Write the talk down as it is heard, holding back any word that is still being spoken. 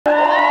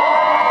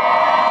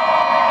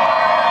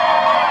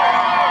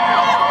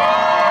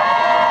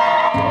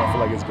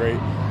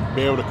great.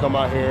 Being able to come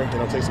out here,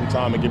 take some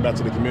time and get back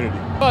to the community.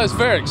 Well, it's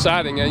very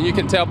exciting, and you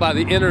can tell by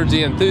the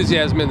energy and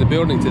enthusiasm in the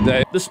building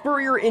today. The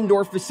Spurrier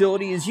Indoor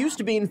facility is used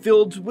to being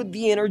filled with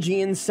the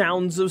energy and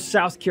sounds of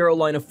South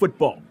Carolina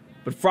football.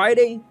 But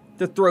Friday,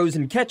 the throws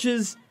and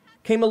catches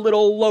came a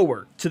little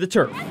lower to the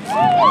turf.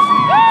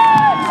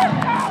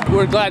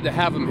 We're glad to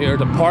have them here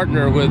to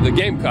partner with the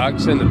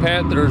Gamecocks and the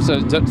Panthers.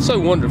 It's so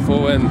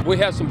wonderful, and we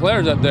have some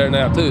players up there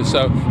now too,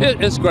 so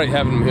it's great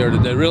having them here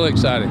today. Really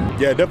exciting.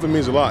 Yeah, it definitely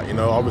means a lot.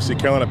 Obviously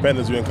Carolina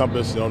Panthers, we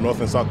encompass North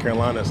and South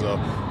Carolina, so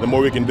the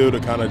more we can do to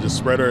kind of just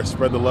spread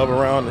the love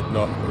around,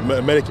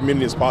 as many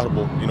communities as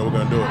possible, we're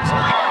going to do it. So.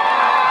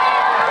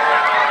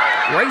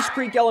 Rice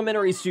Creek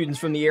Elementary students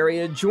from the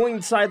area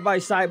joined side by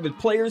side with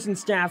players and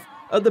staff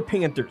of the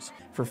Panthers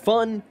for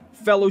fun,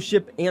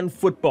 fellowship, and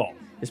football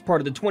as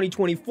part of the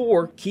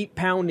 2024 Keep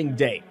Pounding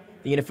Day,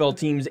 the NFL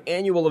team's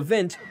annual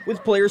event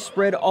with players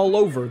spread all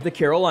over the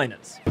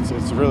Carolinas. It's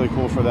really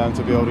cool for them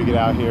to be able to get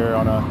out here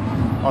on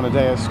a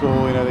day of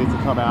school. They get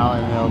to come out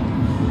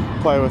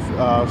and play with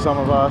some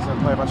of us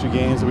and play a bunch of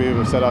games that we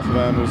have set up for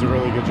them. It was a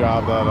really good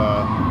job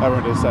that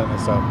everyone did setting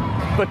this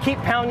up. But Keep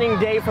Pounding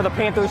Day for the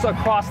Panthers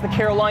across the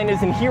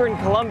Carolinas and here in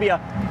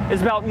Columbia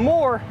is about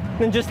more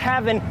than just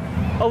having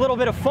a little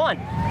bit of fun.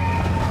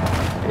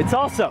 It's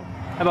also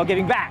about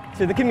giving back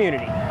to the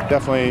community.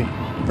 Definitely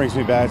brings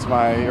me back to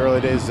my early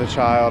days as a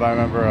child. I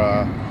remember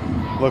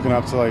looking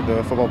up to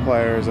the football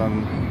players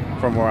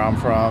from where I'm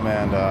from,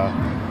 and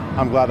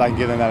I'm glad I can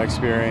give them that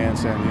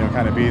experience and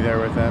kind of be there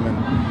with them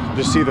and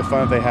just see the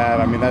fun that they have.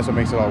 I mean, that's what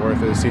makes it all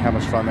worth it, is see how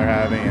much fun they're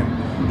having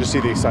and just see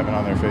the excitement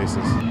on their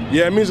faces.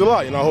 Yeah, it means a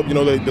lot. I hope they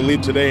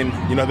leave today and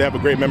they have a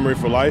great memory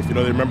for life. They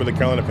remember the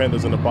Carolina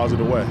Panthers in a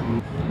positive way.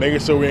 Making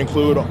sure we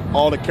include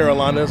all the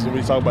Carolinas when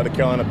we talk about the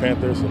Carolina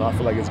Panthers, I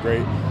feel like it's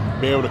great.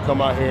 Being able to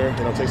come out here,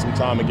 take some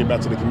time and get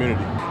back to the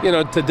community.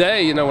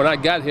 Today, when I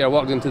got here, I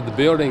walked into the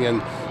building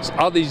and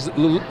all these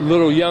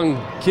little young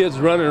kids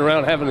running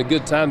around having a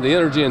good time, the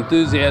energy,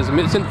 enthusiasm,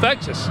 it's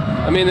infectious.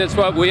 I mean, it's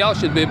what we all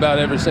should be about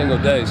every single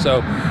day.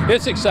 So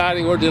it's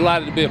exciting. We're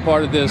delighted to be a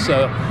part of this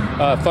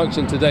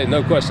function today,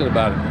 no question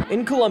about it.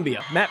 In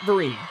Columbia, Matt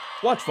Vereen,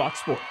 Watch Fox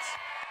Sports.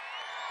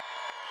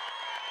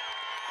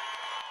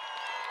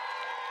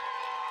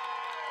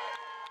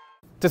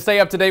 To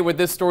stay up to date with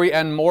this story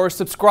and more,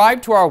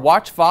 subscribe to our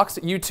Watch Fox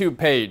YouTube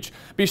page.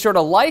 Be sure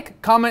to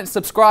like, comment,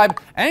 subscribe,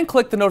 and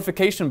click the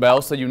notification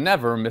bell so you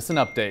never miss an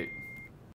update.